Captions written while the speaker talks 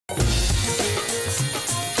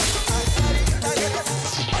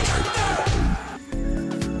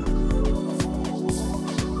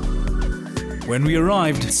When we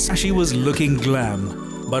arrived, Shashi was looking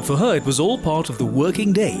glam. But for her, it was all part of the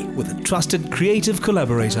working day with a trusted creative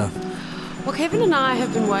collaborator. Well, Kevin and I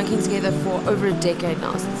have been working together for over a decade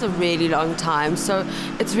now, so it's a really long time. So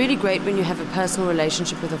it's really great when you have a personal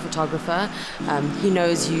relationship with a photographer. He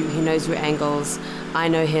knows you, he knows your angles. I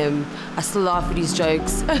know him. I still laugh at his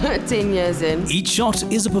jokes 10 years in. Each shot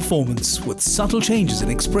is a performance with subtle changes in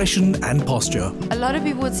expression and posture. A lot of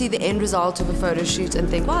people would see the end result of a photo shoot and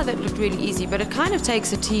think, wow, that looked really easy, but it kind of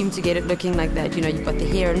takes a team to get it looking like that. You know, you've got the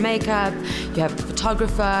hair and makeup, you have the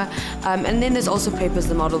photographer, and then there's also prep as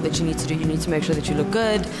the model that you need to do. You need to make sure that you look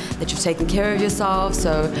good, that you've taken care of yourself,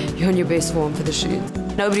 so you're in your best form for the shoot.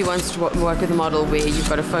 Nobody wants to work with a model where you've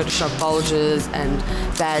got to Photoshop bulges and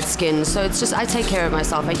bad skin, so it's just I take care of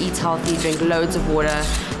myself. I eat healthy, drink loads of water,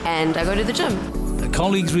 and I go to the gym. The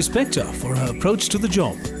colleagues respect her for her approach to the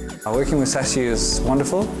job. Working with Shashi is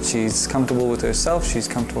wonderful. She's comfortable with herself, she's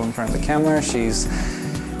comfortable in front of the camera, she's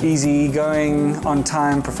easygoing, on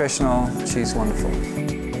time, professional. She's wonderful.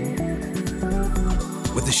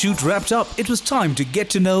 With the shoot wrapped up, it was time to get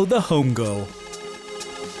to know the home girl.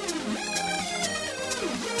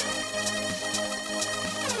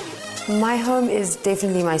 My home is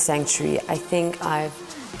definitely my sanctuary. I think I've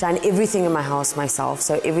done everything in my house myself,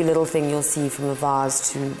 so every little thing you'll see, from the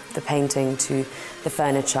vase to the painting to the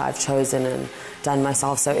furniture, I've chosen and done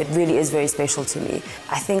myself, so it really is very special to me.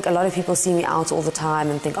 I think a lot of people see me out all the time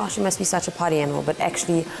and think, oh, she must be such a party animal, but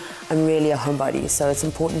actually I'm really a homebody, so it's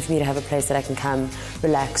important for me to have a place that I can come,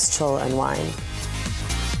 relax, chill and wine.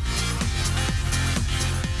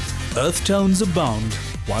 Earth tones abound,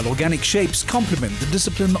 while organic shapes complement the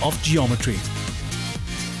discipline of geometry.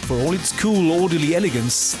 For all its cool, orderly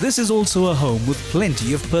elegance, this is also a home with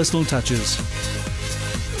plenty of personal touches.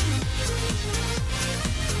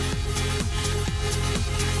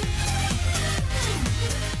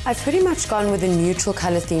 I've pretty much gone with a neutral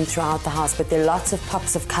colour theme throughout the house, but there are lots of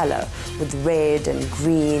pops of colour with red and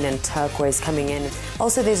green and turquoise coming in.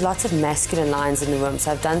 Also, there's lots of masculine lines in the room,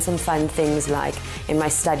 so I've done some fun things like in my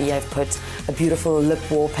study I've put a beautiful lip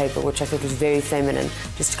wallpaper, which I thought was very feminine,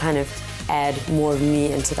 just to kind of add more of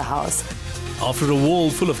me into the house. After a wall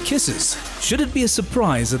full of kisses, should it be a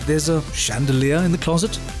surprise that there's a chandelier in the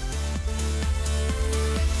closet?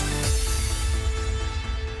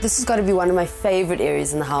 This has got to be one of my favourite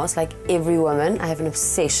areas in the house. Like every woman, I have an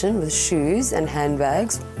obsession with shoes and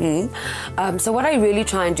handbags. So what I really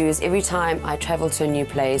try and do is every time I travel to a new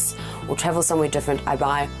place or travel somewhere different, I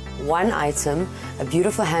buy one item, a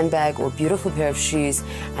beautiful handbag or a beautiful pair of shoes,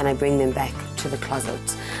 and I bring them back to the closet.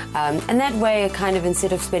 And that way, kind of,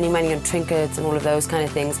 instead of spending money on trinkets and all of those kind of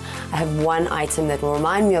things, I have one item that will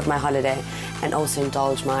remind me of my holiday and also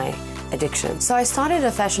indulge my addiction. So I started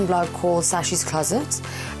a fashion blog called Sashi's Closet,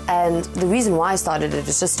 and the reason why I started it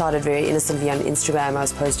is just started very innocently on Instagram. I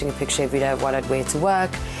was posting a picture every day of what I'd wear to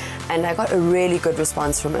work, and I got a really good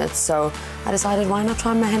response from it, so I decided why not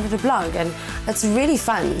try my hand at a blog. And it's really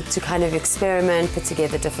fun to kind of experiment, put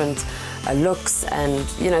together different looks, and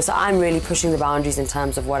so I'm really pushing the boundaries in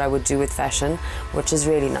terms of what I would do with fashion, which is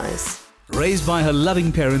really nice. Raised by her loving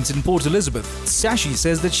parents in Port Elizabeth, Shashi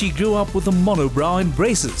says that she grew up with a monobrow and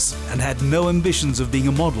braces and had no ambitions of being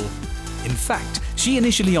a model. In fact, she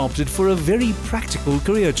initially opted for a very practical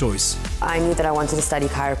career choice. I knew that I wanted to study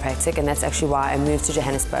chiropractic, and that's actually why I moved to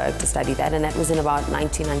Johannesburg to study that, and that was in about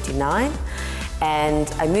 1999. And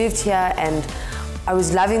I moved here and I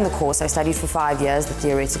was loving the course. I studied for 5 years, the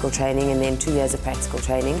theoretical training, and then 2 years of practical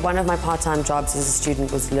training. One of my part-time jobs as a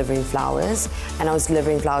student was delivering flowers, and I was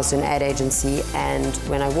delivering flowers to an ad agency, and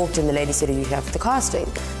when I walked in, the lady said, "Are you here for the casting?"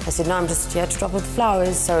 I said, "No, I'm just here to drop off the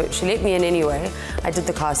flowers." So she let me in anyway. I did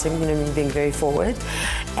the casting, me being very forward,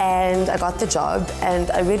 and I got the job,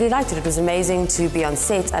 and I really liked it. It was amazing to be on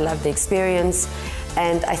set. I loved the experience.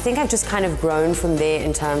 And I think I've just kind of grown from there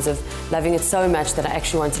in terms of loving it so much that I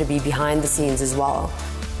actually wanted to be behind the scenes as well.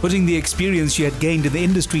 Putting the experience she had gained in the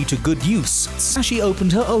industry to good use, Shashi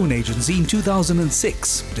opened her own agency in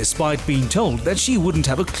 2006, despite being told that she wouldn't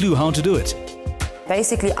have a clue how to do it.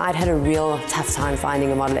 Basically, I'd had a real tough time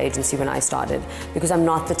finding a model agency when I started, because I'm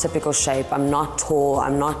not the typical shape. I'm not tall,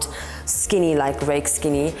 I'm not skinny like rake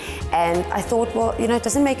skinny, and I thought, well, it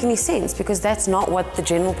doesn't make any sense because that's not what the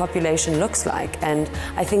general population looks like, and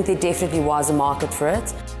I think there definitely was a market for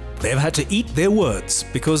it. They've had to eat their words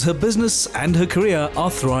because her business and her career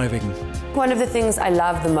are thriving. One of the things I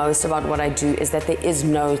love the most about what I do is that there is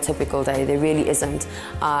no typical day. There really isn't.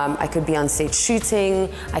 I could be on set shooting,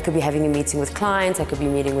 I could be having a meeting with clients, I could be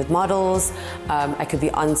meeting with models, I could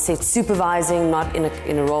be on set supervising, not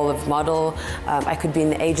in a role of model, I could be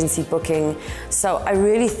in the agency booking. So I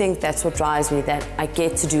really think that's what drives me, that I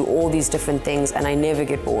get to do all these different things and I never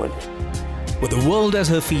get bored. With the world at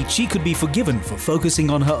her feet, she could be forgiven for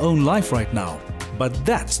focusing on her own life right now. But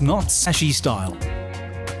that's not Shashi style.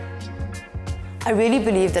 I really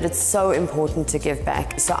believe that it's so important to give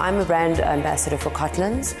back. So I'm a brand ambassador for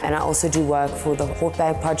Cotlands, and I also do work for the Hort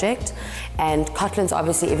Bag Project. And Cotlands,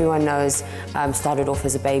 obviously everyone knows, started off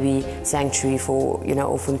as a baby sanctuary for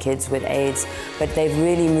orphan kids with AIDS, but they've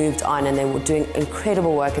really moved on and they were doing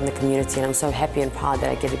incredible work in the community, and I'm so happy and proud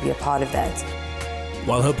that I get to be a part of that.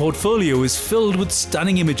 While her portfolio is filled with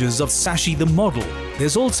stunning images of Shashi the model,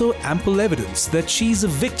 there's also ample evidence that she's a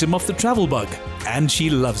victim of the travel bug, and she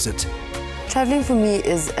loves it. Traveling for me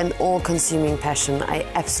is an all-consuming passion. I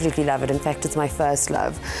absolutely love it. In fact, it's my first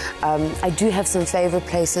love. I do have some favorite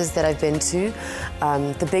places that I've been to.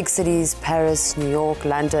 The big cities, Paris, New York,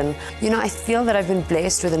 London. I feel that I've been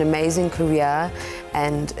blessed with an amazing career,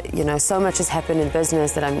 and so much has happened in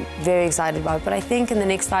business that I'm very excited about. But I think in the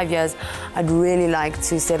next 5 years, I'd really like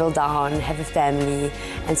to settle down, have a family,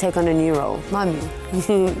 and take on a new role. Mommy.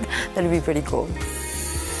 That'd be pretty cool.